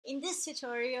In this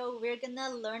tutorial, we're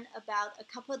gonna learn about a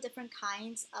couple of different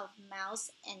kinds of mouse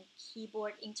and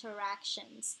keyboard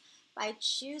interactions. By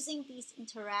choosing these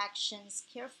interactions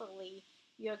carefully,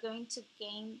 you're going to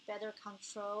gain better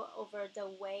control over the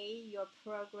way your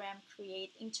program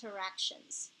creates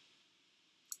interactions.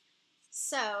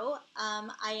 So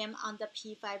I am on the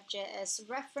p5.js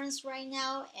reference right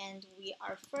now, and we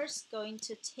are first going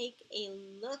to take a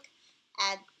look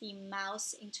at the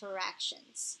mouse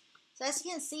interactions. So as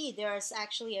you can see, there's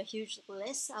actually a huge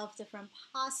list of different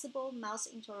possible mouse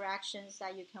interactions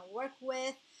that you can work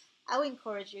with. I would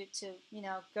encourage you to,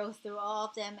 go through all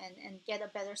of them and get a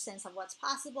better sense of what's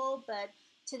possible. But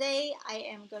today I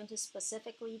am going to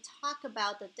specifically talk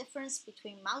about the difference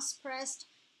between mousePressed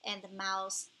and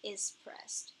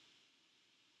mouseIsPressed.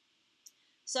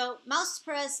 So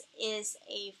mousePressed is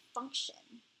a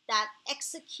function that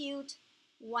executes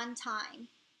one time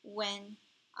when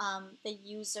the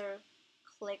user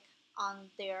click on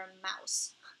their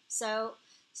mouse. So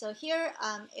here,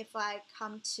 if I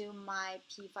come to my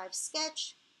P5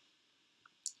 sketch,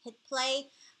 hit play,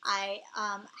 I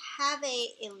have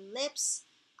a ellipse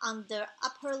on the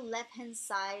upper left-hand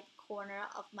side corner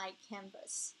of my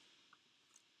canvas.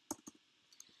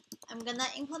 I'm gonna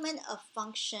implement a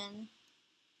function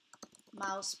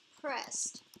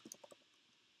mousePressed.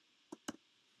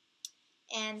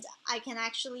 And I can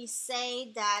actually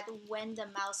say that when the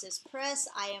mouse is pressed,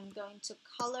 I am going to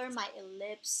color my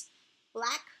ellipse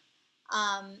black.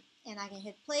 And I can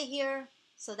hit play here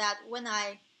so that when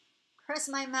I press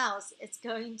my mouse, it's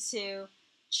going to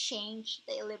change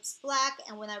the ellipse black.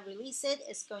 And when I release it,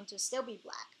 it's going to still be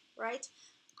black, right?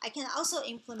 I can also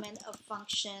implement a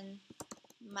function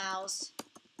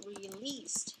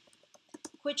mouseReleased,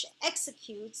 which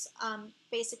executes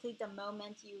basically the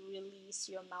moment you release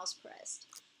your mousePressed.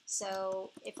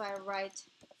 So if I write,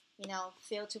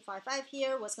 fill255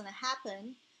 here, what's going to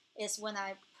happen is when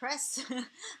I press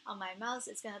on my mouse,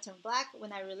 it's going to turn black.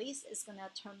 When I release, it's going to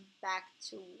turn back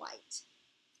to white.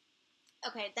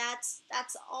 Okay, that's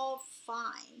all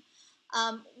fine.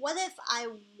 What if I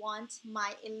want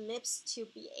my ellipse to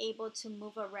be able to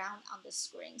move around on the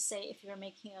screen? Say if you're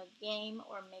making a game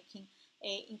or making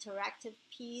an interactive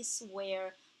piece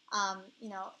where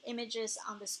images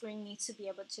on the screen need to be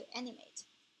able to animate.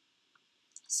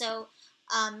 So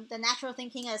the natural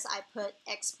thinking is I put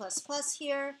x++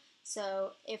 here.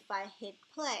 So if I hit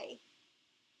play,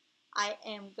 I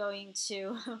am going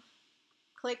to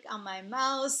click on my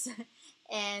mouse,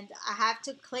 and I have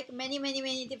to click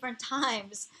many different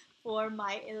times for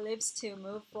my ellipse to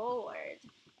move forward.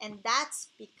 And that's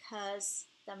because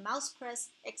the mousePress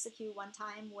execute one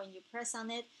time. When you press on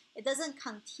it, it doesn't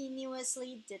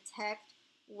continuously detect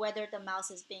whether the mouse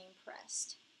is being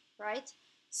pressed, right?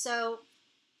 So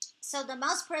the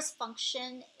mousePress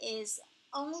function is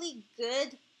only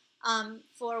good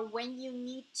for when you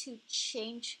need to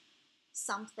change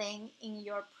something in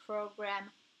your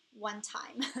program one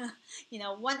time,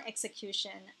 one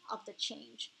execution of the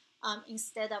change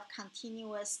instead of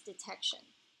continuous detection.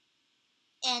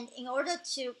 And in order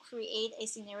to create a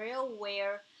scenario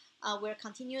where we're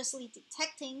continuously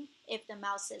detecting if the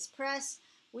mouse is pressed,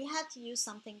 we have to use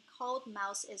something called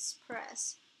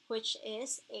mouseIsPressed, which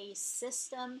is a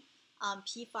system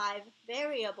P5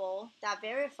 variable that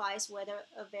verifies whether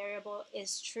a variable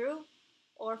is true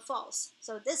or false.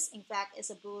 So this, in fact, is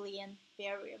a Boolean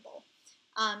variable.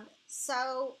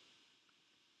 So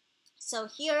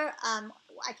here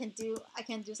I can do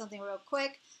something real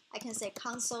quick. I can say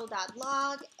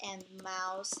console.log and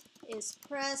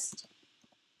mouseIsPressed,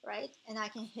 right? And I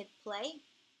can hit play.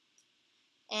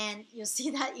 And you'll see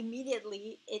that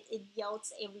immediately it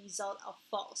yields a result of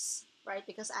false, right?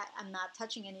 Because I'm not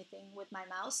touching anything with my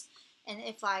mouse. And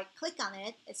if I click on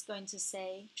it, it's going to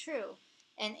say true.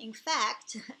 And in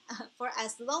fact, for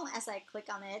as long as I click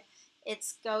on it,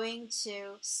 it's going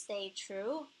to stay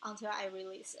true until I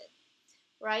release it,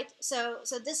 right? So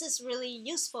this is really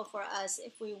useful for us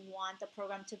if we want the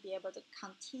program to be able to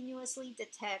continuously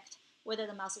detect whether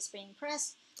the mouse is being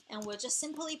pressed. And we'll just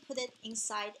simply put it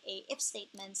inside a if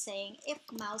statement saying if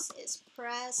mouse is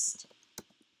pressed,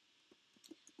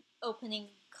 opening,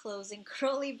 closing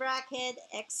curly bracket,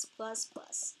 x++.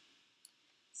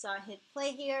 So I hit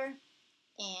play here,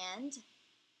 and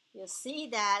you'll see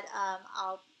that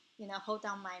I'll hold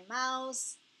down my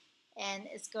mouse, and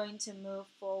it's going to move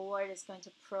forward. It's going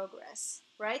to progress,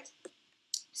 right?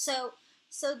 So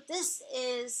this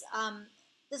is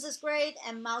great,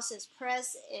 and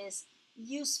mouseIsPressed is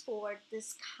used for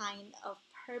this kind of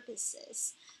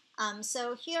purposes.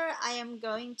 So here I am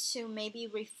going to maybe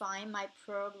refine my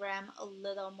program a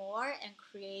little more and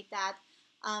create that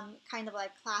kind of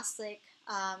like classic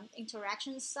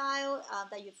interaction style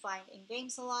that you find in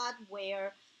games a lot,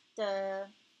 where the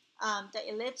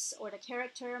ellipse or the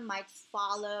character might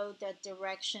follow the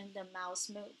direction the mouse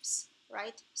moves,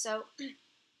 right? So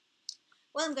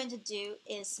what I'm going to do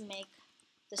is make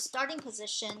the starting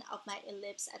position of my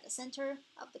ellipse at the center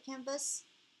of the canvas,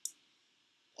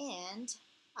 and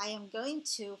I am going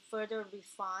to further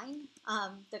refine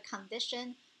the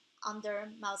condition under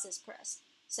mouseIsPressed.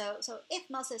 So if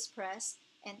mouseIsPressed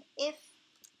and if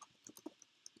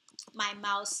my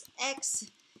mouse X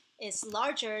is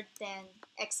larger than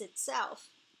X itself,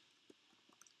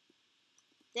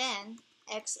 then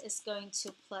X is going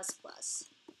to plus plus,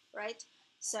 right?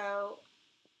 So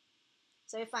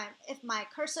if my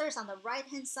cursor is on the right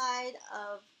hand side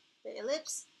of the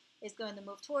ellipse, it's going to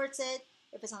move towards it.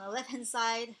 If it's on the left hand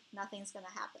side, nothing's going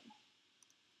to happen.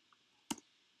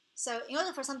 So in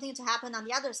order for something to happen on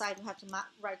the other side, we have to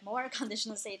write more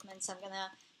conditional statements. I'm going to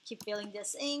keep filling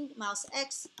this in. Mouse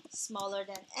X smaller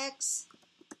than X,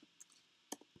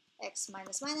 X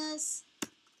minus minus,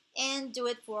 and do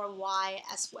it for Y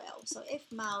as well. So if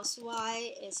mouse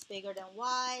Y is bigger than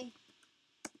Y,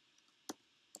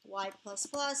 Y plus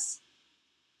plus,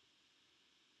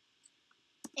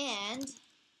 and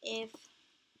if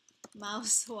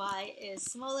mouse Y is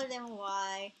smaller than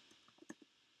Y,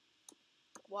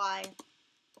 Y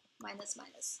minus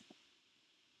minus,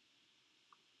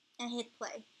 and hit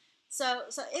play. So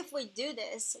if we do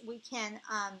this, we can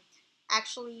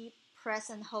actually press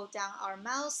and hold down our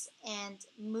mouse and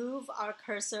move our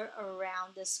cursor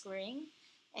around the screen,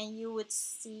 and you would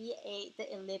see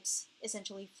the ellipse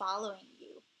essentially following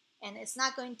you. And it's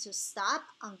not going to stop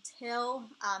until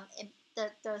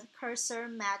the cursor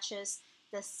matches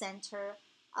the center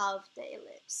of the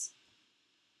ellipse.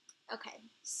 Okay,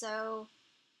 so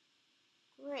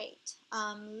great.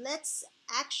 Let's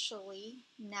actually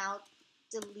now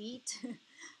delete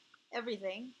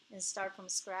everything and start from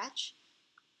scratch.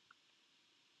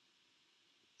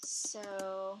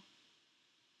 So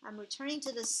I'm returning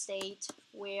to the state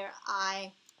where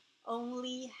I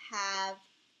only have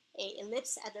an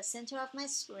ellipse at the center of my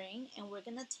screen, and we're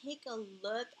going to take a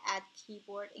look at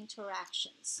keyboard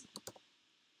interactions.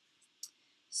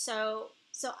 So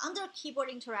under keyboard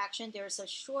interaction, there's a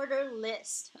shorter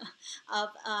list of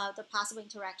the possible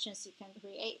interactions you can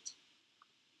create.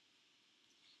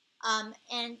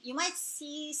 And you might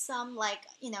see some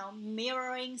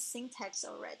mirroring syntax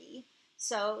already.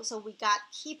 So we got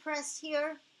keyPressed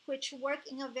here, which work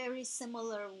in a very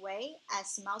similar way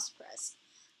as mousePressed.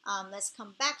 Let's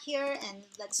come back here and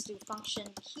let's do function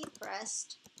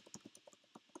keyPressed.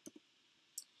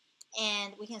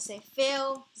 And we can say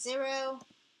fill 0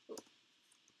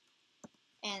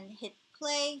 and hit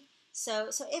play.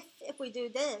 So if we do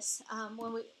this,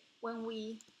 when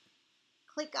we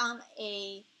click on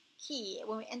a key,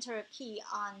 when we enter a key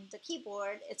on the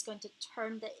keyboard, it's going to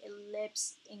turn the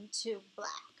ellipse into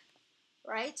black,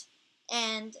 right?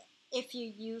 And if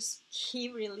you use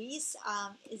keyReleased,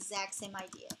 exact same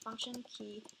idea. Function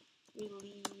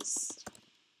keyReleased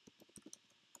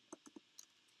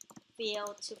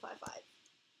fill 255.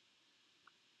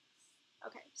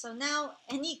 Okay, so now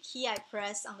any key I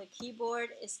press on the keyboard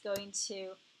is going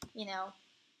to,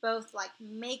 both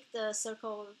make the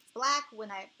circle black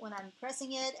when I'm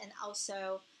pressing it, and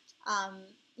also,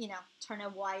 turn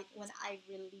it white when I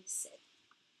release it.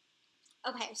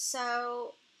 Okay,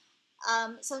 so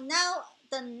now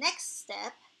the next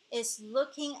step is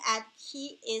looking at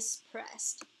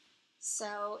keyIsPressed.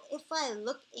 So if I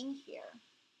look in here,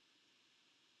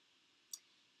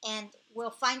 and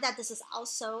we'll find that this is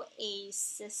also a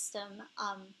system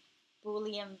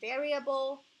Boolean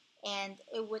variable, and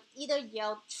it would either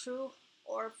yield true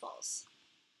or false.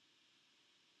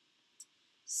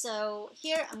 So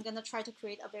here I'm going to try to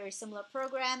create a very similar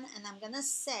program, and I'm going to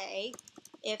say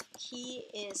if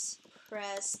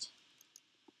keyIsPressed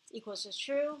equals to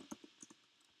true,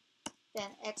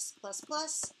 then X plus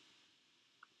plus.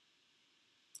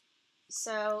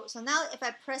 So now if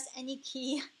I press any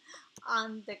key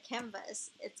on the canvas,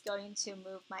 it's going to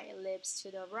move my ellipse to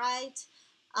the right.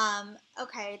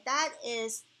 Okay, that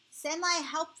is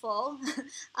semi-helpful,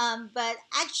 but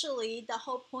actually the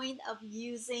whole point of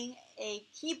using a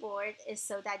keyboard is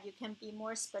so that you can be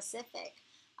more specific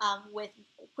with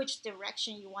which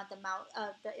direction you want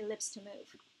the ellipse to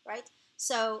move, right?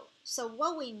 So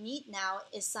what we need now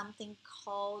is something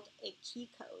called a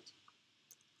keyCode.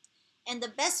 And the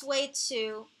best way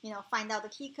to find out the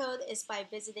keyCode is by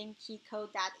visiting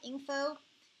keycode.info.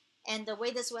 And the way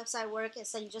this website works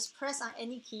is that you just press on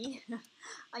any key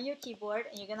on your keyboard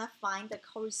and you're going to find the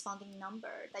corresponding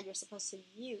number that you're supposed to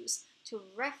use to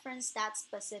reference that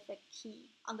specific key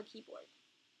on the keyboard.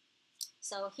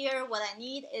 So here what I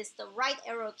need is the right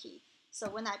arrow key. So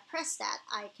when I press that,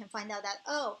 I can find out that,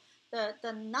 oh,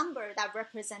 the number that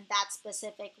represents that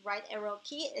specific right arrow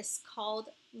key is called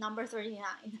number 39.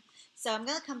 So I'm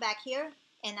going to come back here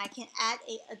and I can add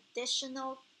an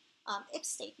additional if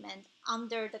statement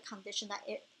under the condition that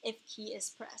if key is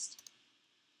pressed.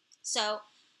 So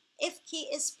if key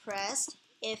is pressed,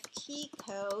 if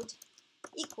keyCode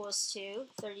equals to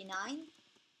 39,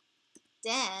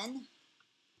 then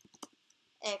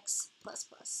x plus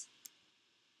plus.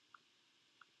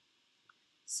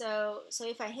 So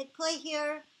if I hit play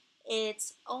here,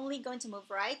 it's only going to move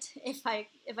right. If I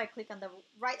click on the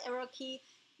right arrow key,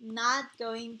 not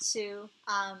going to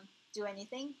do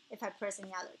anything if I press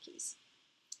any other keys.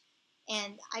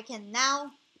 And I can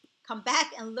now come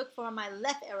back and look for my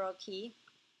left arrow key.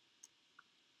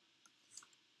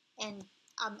 And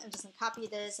I'm just going to copy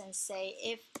this and say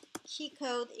if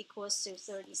keyCode equals to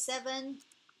 37,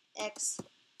 x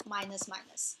minus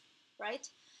minus, right?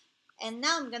 And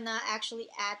now I'm going to actually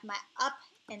add my up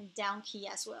and down key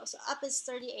as well. So up is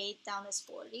 38, down is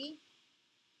 40.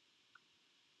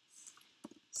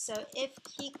 So if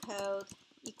keyCode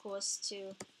equals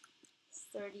to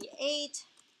 38,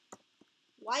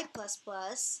 y plus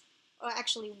plus, or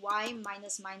actually y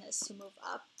minus minus to move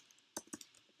up,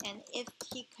 and if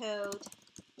keyCode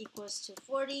equals to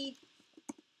 40,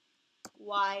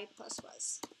 y plus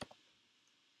plus.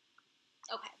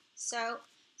 Okay, so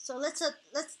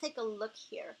let's take a look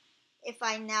here. If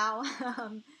I now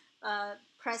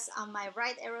press on my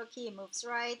right arrow key, it moves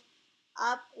right.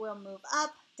 Up will move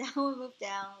up, down will move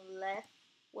down, left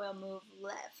will move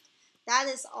left. That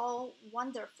is all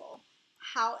wonderful.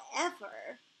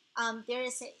 However, there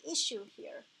is an issue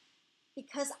here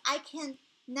because I can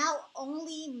now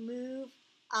only move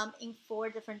in 4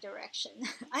 different directions.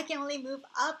 I can only move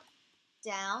up,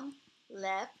 down,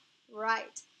 left,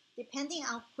 right. Depending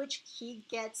on which key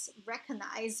gets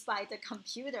recognized by the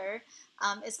computer,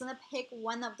 it's going to pick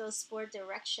one of those 4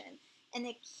 directions. And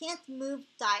it can't move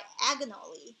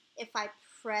diagonally if I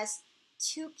press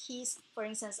 2 keys, for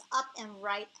instance, up and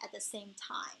right at the same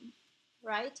time,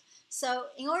 right? So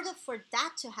in order for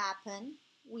that to happen,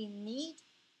 we need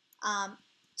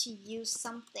to use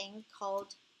something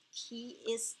called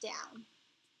keyIsDown.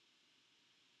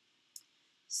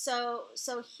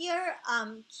 So here,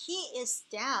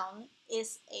 keyIsDown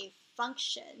is a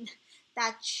function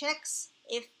that checks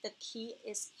if the key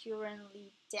is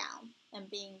currently down and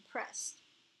being pressed.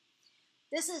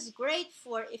 This is great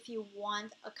for if you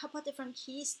want a couple different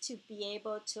keys to be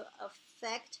able to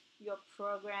affect your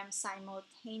program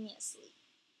simultaneously.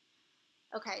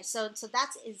 Okay, so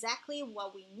that's exactly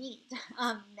what we need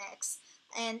next.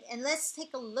 And let's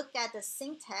take a look at the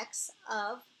syntax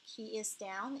of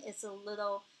keyIsDown. It's a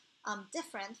little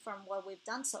different from what we've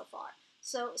done so far.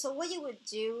 So what you would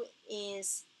do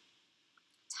is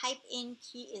type in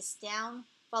keyIsDown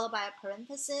followed by a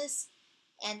parenthesis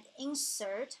and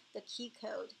insert the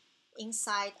keyCode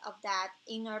inside of that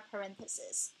inner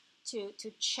parenthesis to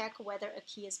check whether a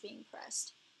key is being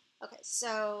pressed. Okay,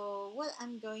 so what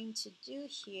I'm going to do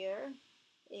here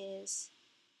is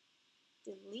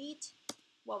delete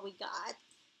what we got,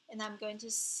 and I'm going to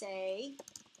say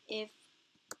if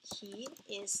key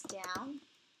is down,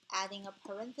 adding a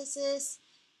parenthesis,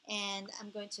 and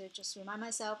I'm going to just remind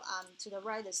myself to the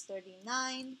right is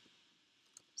 39,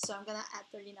 so I'm going to add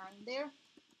 39 there,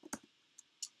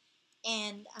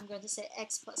 and I'm going to say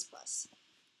x plus plus.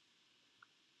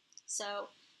 So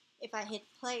if I hit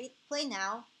play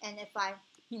now, and if I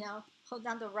hold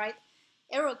down the right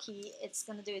arrow key, it's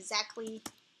going to do exactly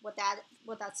what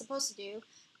that's supposed to do.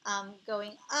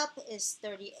 Going up is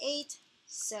 38,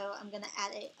 so I'm going to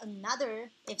add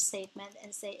another if statement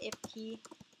and say if key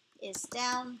is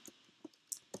down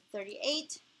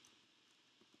 38,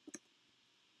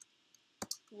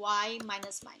 y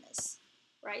minus minus,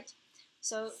 right?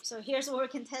 So here's where we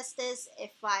can test this.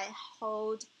 If I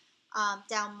hold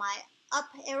down my up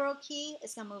arrow key,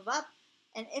 it's going to move up.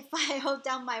 And if I hold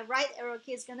down my right arrow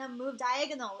key, it's going to move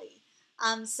diagonally.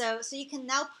 So you can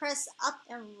now press up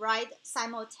and right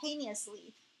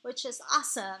simultaneously, which is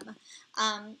awesome.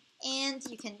 And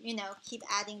you can, keep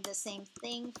adding the same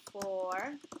thing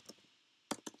for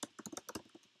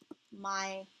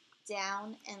my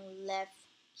down and left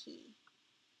key.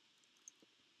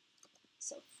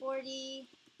 So 40,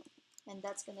 and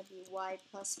that's going to be y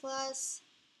plus plus.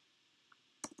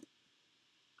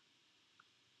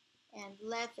 And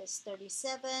left is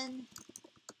 37.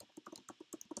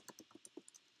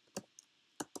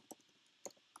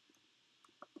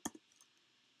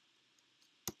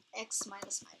 x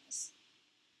minus minus.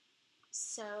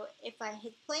 So if I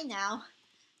hit play now,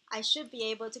 I should be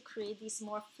able to create these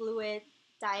more fluid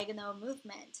diagonal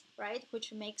movement, right?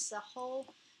 Which makes the whole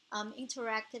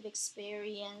interactive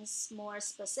experience more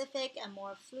specific and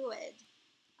more fluid.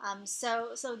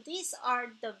 So these are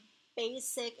the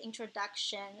basic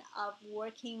introduction of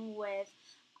working with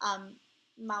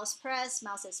mousePressed,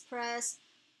 mouseIsPressed,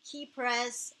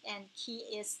 keyPressed, and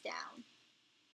keyIsDown.